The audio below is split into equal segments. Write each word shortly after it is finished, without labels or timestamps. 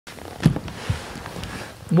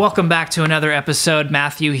Welcome back to another episode.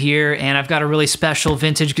 Matthew here, and I've got a really special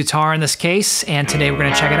vintage guitar in this case, and today we're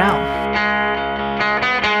going to check it out.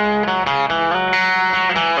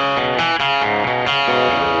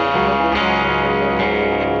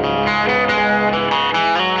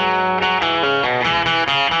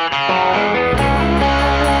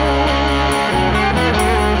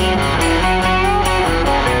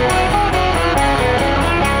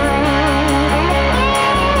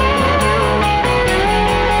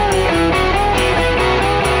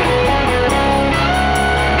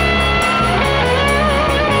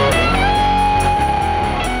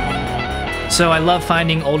 So I love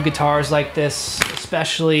finding old guitars like this,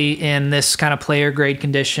 especially in this kind of player grade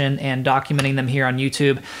condition, and documenting them here on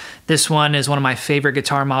YouTube. This one is one of my favorite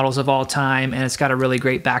guitar models of all time, and it's got a really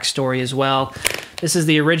great backstory as well. This is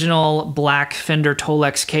the original black Fender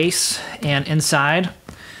Tolex case, and inside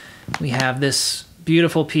we have this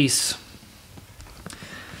beautiful piece.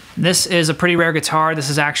 This is a pretty rare guitar. This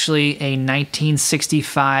is actually a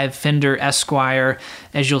 1965 Fender Esquire,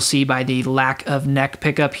 as you'll see by the lack of neck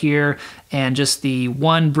pickup here and just the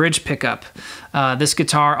one bridge pickup. This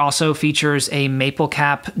guitar also features a maple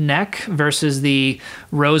cap neck versus the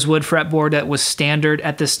rosewood fretboard that was standard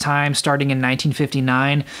at this time, starting in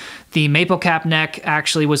 1959. The maple cap neck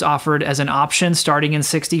actually was offered as an option starting in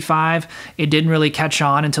 '65. It didn't really catch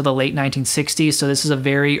on until the late 1960s, so this is a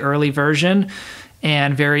very early version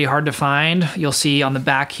and very hard to find. You'll see on the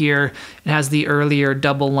back here, it has the earlier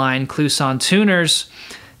double line Clouson tuners,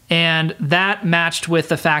 and that matched with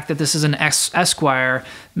the fact that this is an Esquire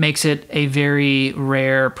makes it a very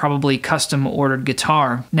rare, probably custom ordered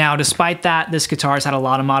guitar. Now, despite that, this guitar has had a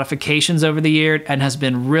lot of modifications over the year and has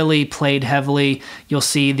been really played heavily. You'll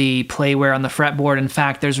see the play wear on the fretboard. In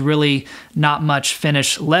fact, there's really not much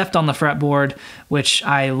finish left on the fretboard, which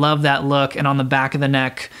I love that look. And on the back of the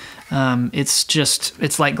neck,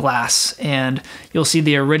 it's like glass. And you'll see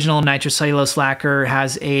the original nitrocellulose lacquer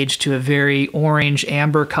has aged to a very orange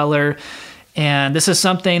amber color. And this is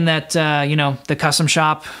something that, you know, the custom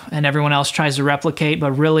shop and everyone else tries to replicate,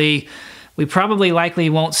 but really we probably likely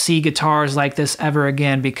won't see guitars like this ever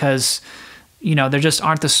again because, you know, there just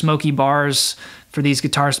aren't the smoky bars for these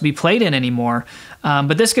guitars to be played in anymore.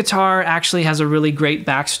 But this guitar actually has a really great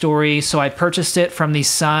backstory. So I purchased it from the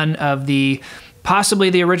son of possibly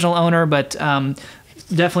the original owner, but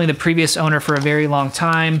definitely the previous owner for a very long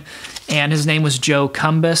time. And his name was Joe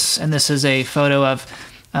Cumbus. And this is a photo of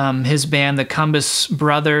his band, the Cumbus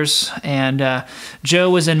Brothers. And Joe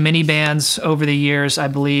was in many bands over the years, I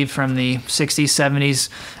believe, from the 60s, 70s,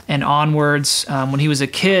 and onwards. When he was a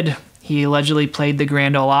kid, he allegedly played the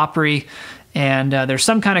Grand Ole Opry. And there's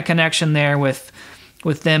some kind of connection there with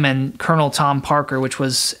them and Colonel Tom Parker, which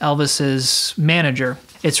was Elvis's manager.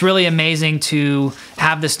 It's really amazing to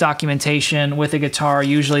have this documentation with a guitar.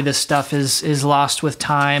 Usually this stuff is lost with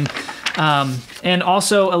time. And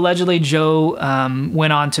also, allegedly, Joe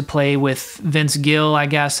went on to play with Vince Gill, I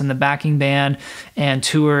guess, in the backing band, and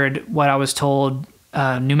toured, what I was told,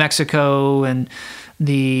 New Mexico and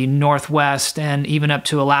the Northwest, and even up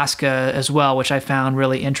to Alaska as well, which I found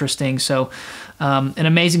really interesting. So an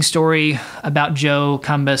amazing story about Joe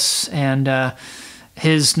Cumbus and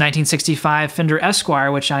his 1965 Fender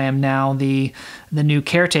Esquire, which I am now the new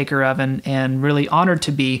caretaker of and really honored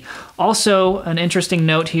to be. Also, an interesting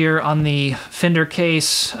note here on the Fender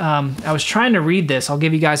case. I was trying to read this. I'll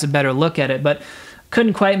give you guys a better look at it, but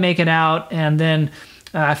couldn't quite make it out. And then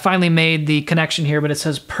I finally made the connection here, but it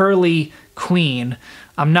says Pearly Queen.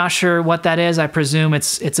 I'm not sure what that is. I presume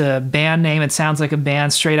it's a band name. It sounds like a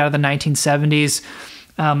band straight out of the 1970s.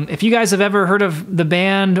 If you guys have ever heard of the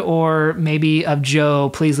band or maybe of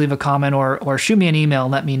Joe, please leave a comment or shoot me an email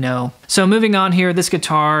and let me know. So moving on here, this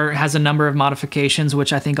guitar has a number of modifications,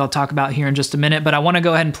 which I think I'll talk about here in just a minute, but I want to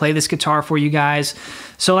go ahead and play this guitar for you guys.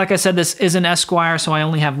 So like I said, this is an Esquire, so I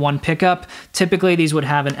only have one pickup. Typically, these would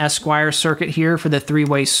have an Esquire circuit here for the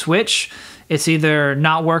three-way switch. It's either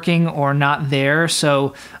not working or not there,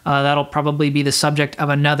 so that'll probably be the subject of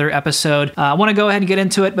another episode. I want to go ahead and get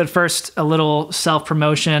into it, but first, a little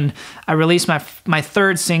self-promotion. I released my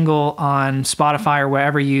third single on Spotify or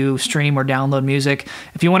wherever you stream or download music.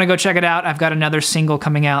 If you want to go check it out, I've got another single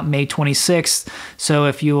coming out May 26th, so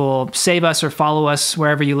if you will save us or follow us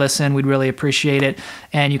wherever you listen, we'd really appreciate it.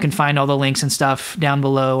 And you can find all the links and stuff down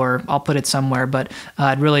below, or I'll put it somewhere, but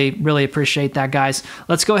I'd really, really appreciate that, guys.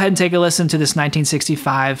 Let's go ahead and take a listen to this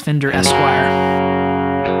 1965 Fender Esquire.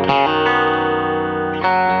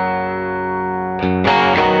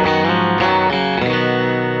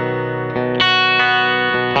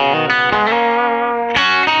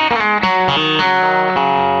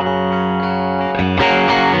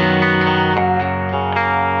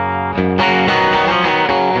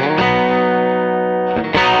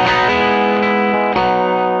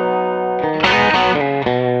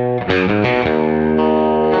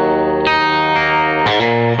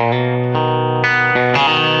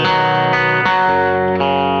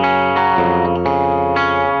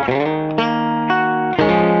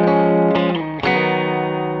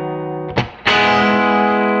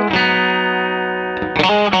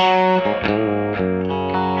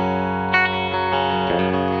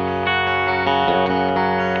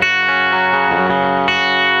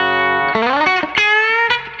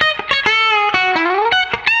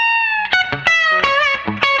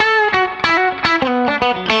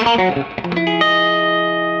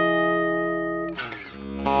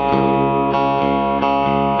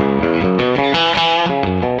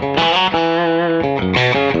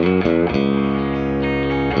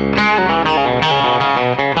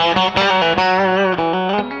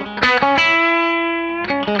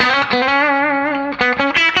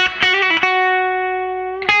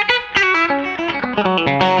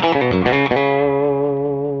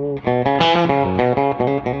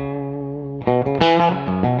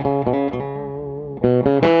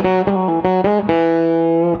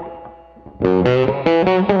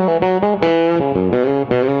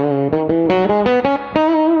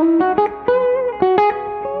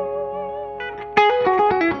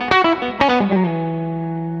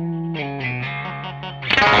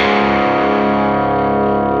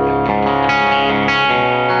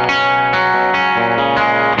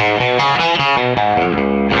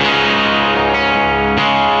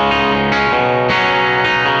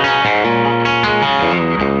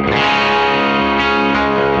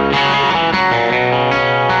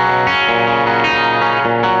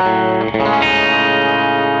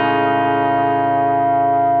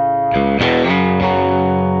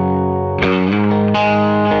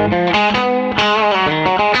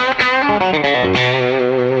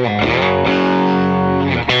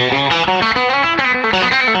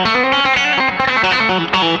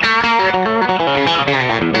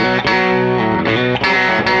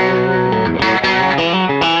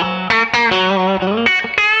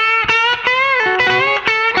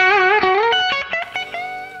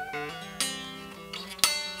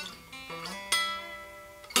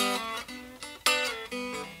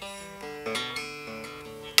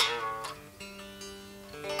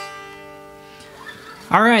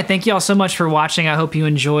 All right, thank you all so much for watching. I hope you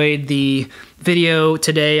enjoyed the video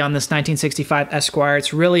today on this 1965 Esquire.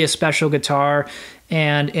 It's really a special guitar,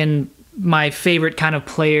 and in my favorite kind of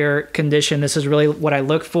player condition, this is really what I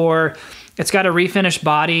look for. It's got a refinished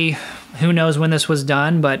body. Who knows when this was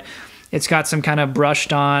done, but it's got some kind of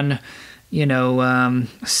brushed on, you know,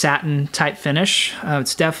 satin type finish.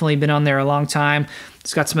 It's definitely been on there a long time.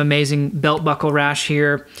 It's got some amazing belt buckle rash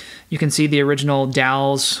here. You can see the original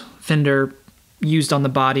dowels, fender used on the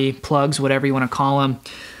body, plugs, whatever you want to call them.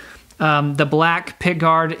 The black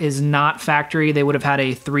pickguard is not factory. They would have had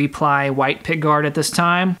a 3-ply white pickguard at this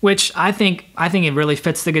time, which I think it really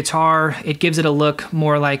fits the guitar. It gives it a look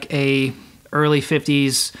more like a early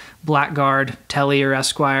 50s Blackguard, Telly, or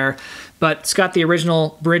Esquire. But it's got the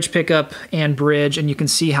original bridge pickup and bridge, and you can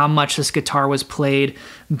see how much this guitar was played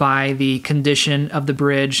by the condition of the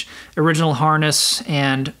bridge. Original harness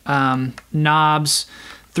and knobs,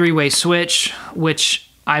 3-way switch, which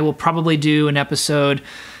I will probably do an episode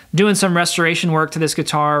doing some restoration work to this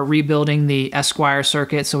guitar, rebuilding the Esquire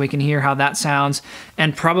circuit so we can hear how that sounds,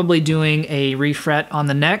 and probably doing a refret on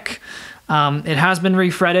the neck. It has been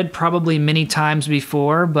refretted probably many times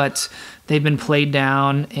before, but they've been played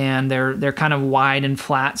down and they're kind of wide and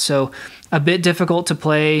flat, so a bit difficult to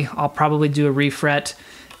play. I'll probably do a refret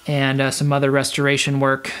and some other restoration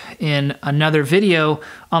work in another video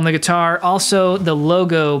on the guitar. Also, the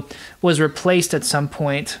logo was replaced at some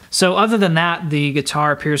point. So other than that, the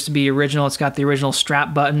guitar appears to be original. It's got the original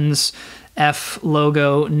strap buttons, F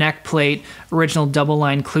logo, neck plate, original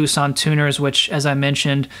double-line Clouson tuners, which, as I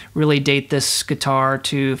mentioned, really date this guitar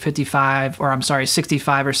to 65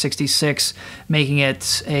 or 66, making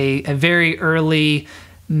it a very early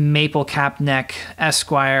maple cap neck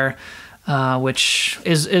Esquire, which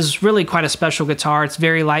is really quite a special guitar. It's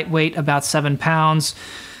very lightweight, about 7 pounds,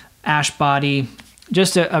 ash body,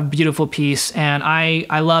 just a beautiful piece. And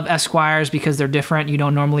I love Esquires because they're different. You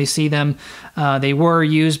don't normally see them. They were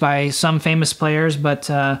used by some famous players, but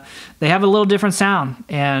they have a little different sound.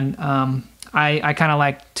 And I kind of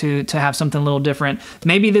like to have something a little different.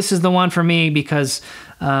 Maybe this is the one for me because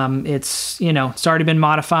it's, you know, it's already been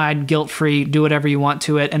modified, guilt-free, do whatever you want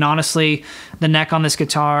to it. And honestly, the neck on this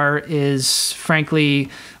guitar is frankly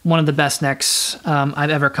one of the best necks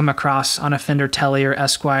I've ever come across on a Fender Telly or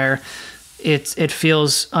Esquire. It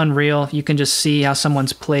feels unreal. You can just see how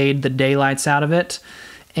someone's played the daylights out of it.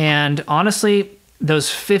 And honestly, those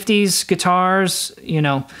 50s guitars, you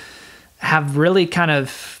know, have really kind of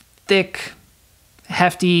thick,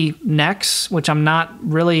 hefty necks, which I'm not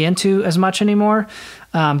really into as much anymore.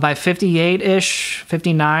 By 58-ish,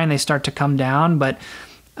 59, they start to come down. But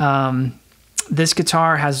this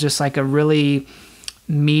guitar has just like a really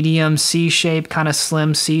medium C shape, kind of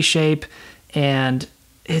slim C shape, and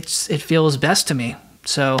it feels best to me.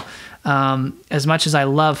 So as much as I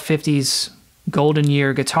love 50s golden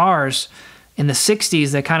year guitars, in the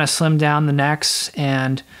 60s they kind of slimmed down the necks,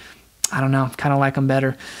 and I don't know, kind of like them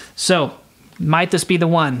better. So might this be the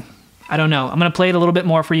one? I don't know. I'm going to play it a little bit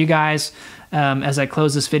more for you guys as I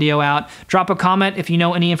close this video out. Drop a comment if you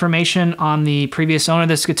know any information on the previous owner of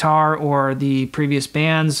this guitar or the previous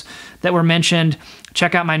bands that were mentioned.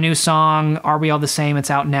 Check out my new song, Are We All the Same?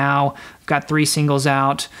 It's out now. I've got 3 singles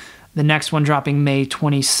out. The next one dropping May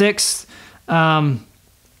 26th. I'll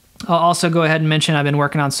also go ahead and mention I've been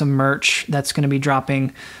working on some merch that's going to be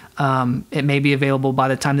dropping. It may be available by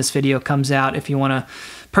the time this video comes out. If you want to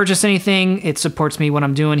purchase anything, it supports me what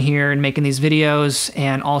I'm doing here and making these videos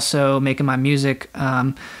and also making my music.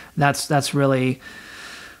 That's really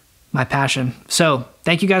my passion. So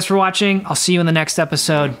thank you guys for watching. I'll see you in the next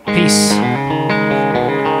episode. Peace.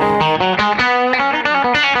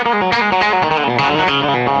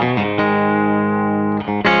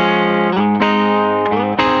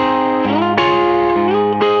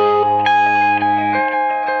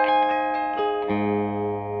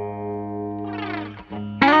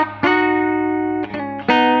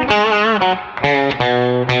 Thank you.